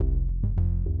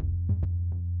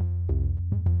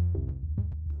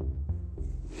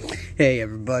Hey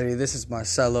everybody, this is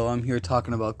Marcelo. I'm here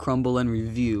talking about Crumble and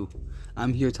Review.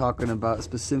 I'm here talking about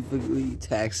specifically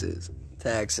taxes.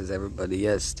 Taxes, everybody.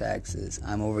 Yes, taxes.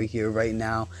 I'm over here right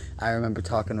now. I remember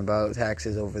talking about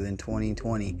taxes over in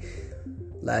 2020.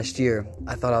 Last year,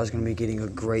 I thought I was going to be getting a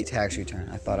great tax return.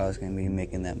 I thought I was going to be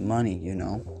making that money,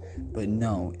 But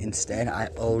no, instead I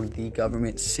owed the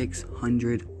government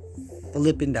 $600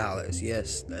 flipping dollars.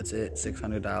 Yes, that's it,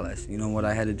 $600. You know what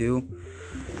I had to do?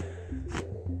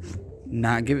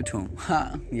 Not give it to him.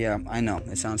 Ha! Yeah, I know.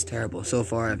 It sounds terrible. So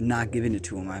far, I've not given it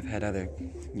to him. I've had other,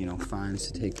 fines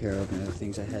to take care of and other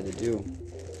things I had to do.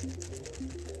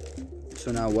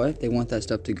 So now what? They want that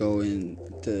stuff to go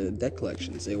into debt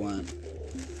collections. They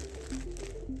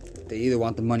either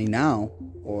want the money now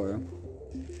or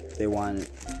they want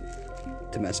it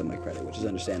to mess up my credit, which is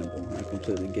understandable. I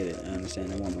completely get it. I understand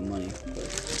they want my money, but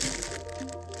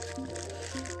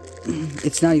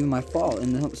it's not even my fault.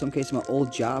 In some cases, my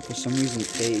old job, for some reason,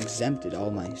 they exempted all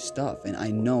my stuff, and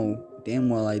I know damn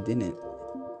well I didn't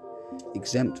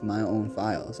exempt my own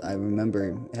files. I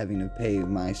remember having to pay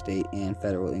my state and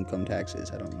federal income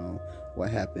taxes. I don't know what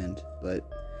happened, but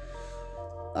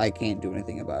I can't do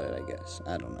anything about it, I guess.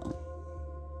 I don't know.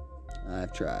 I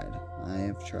have tried,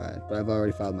 but I've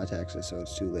already filed my taxes, so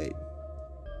it's too late.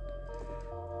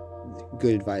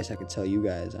 Good advice I could tell you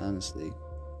guys, honestly.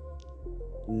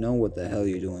 Know what the hell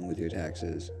you're doing with your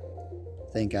taxes.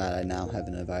 Thank God I now have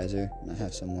an advisor, and I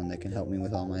have someone that can help me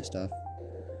with all my stuff.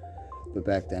 But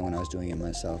back then when I was doing it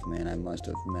myself, man, I must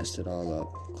have messed it all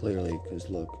up, clearly, because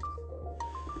look,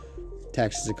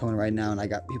 taxes are coming right now, and I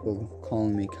got people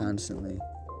calling me constantly.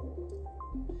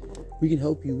 We can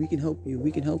help you.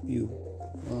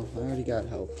 Well, I already got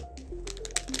help.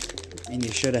 And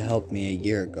you should have helped me a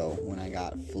year ago when I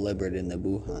got flibbered in the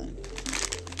Wuhan.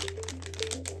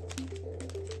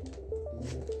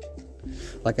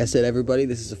 Like I said, everybody,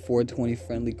 this is a 420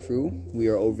 friendly crew. We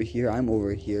are over here. I'm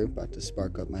over here about to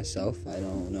spark up myself. I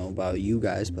don't know about you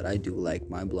guys, but I do like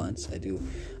my blunts.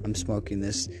 I'm smoking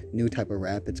this new type of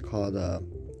wrap. It's called,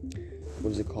 what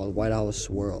is it called? White Owl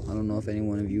Swirl. I don't know if any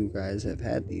one of you guys have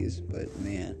had these, but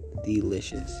man,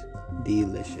 delicious.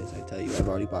 Delicious, I tell you. I've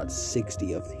already bought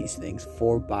 60 of these things.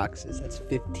 4 boxes. That's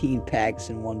 15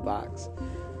 packs in one box.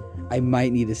 I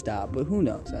might need to stop, but who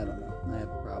knows? I don't know. I have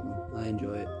a problem. I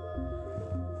enjoy it.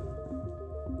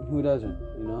 Who doesn't,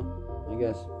 I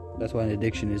guess that's why an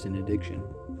addiction is an addiction.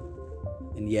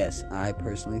 And yes, I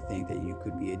personally think that you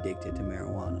could be addicted to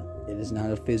marijuana. It is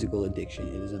not a physical addiction.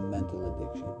 It is a mental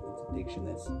addiction. It's addiction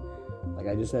that's, like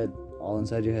I just said, all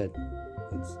inside your head.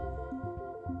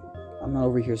 I'm not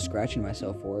over here scratching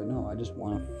myself for it. No, I just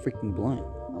want a freaking blunt.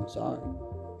 I'm sorry.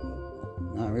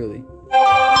 Not really.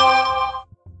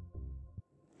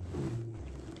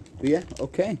 But yeah,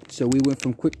 okay. So we went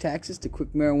from quick taxes to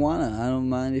quick marijuana. I don't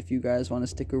mind if you guys want to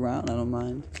stick around. I don't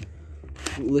mind.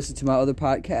 Listen to my other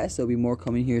podcasts. There'll be more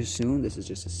coming here soon. This is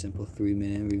just a simple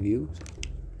 3-minute review.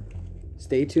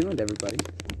 Stay tuned, everybody.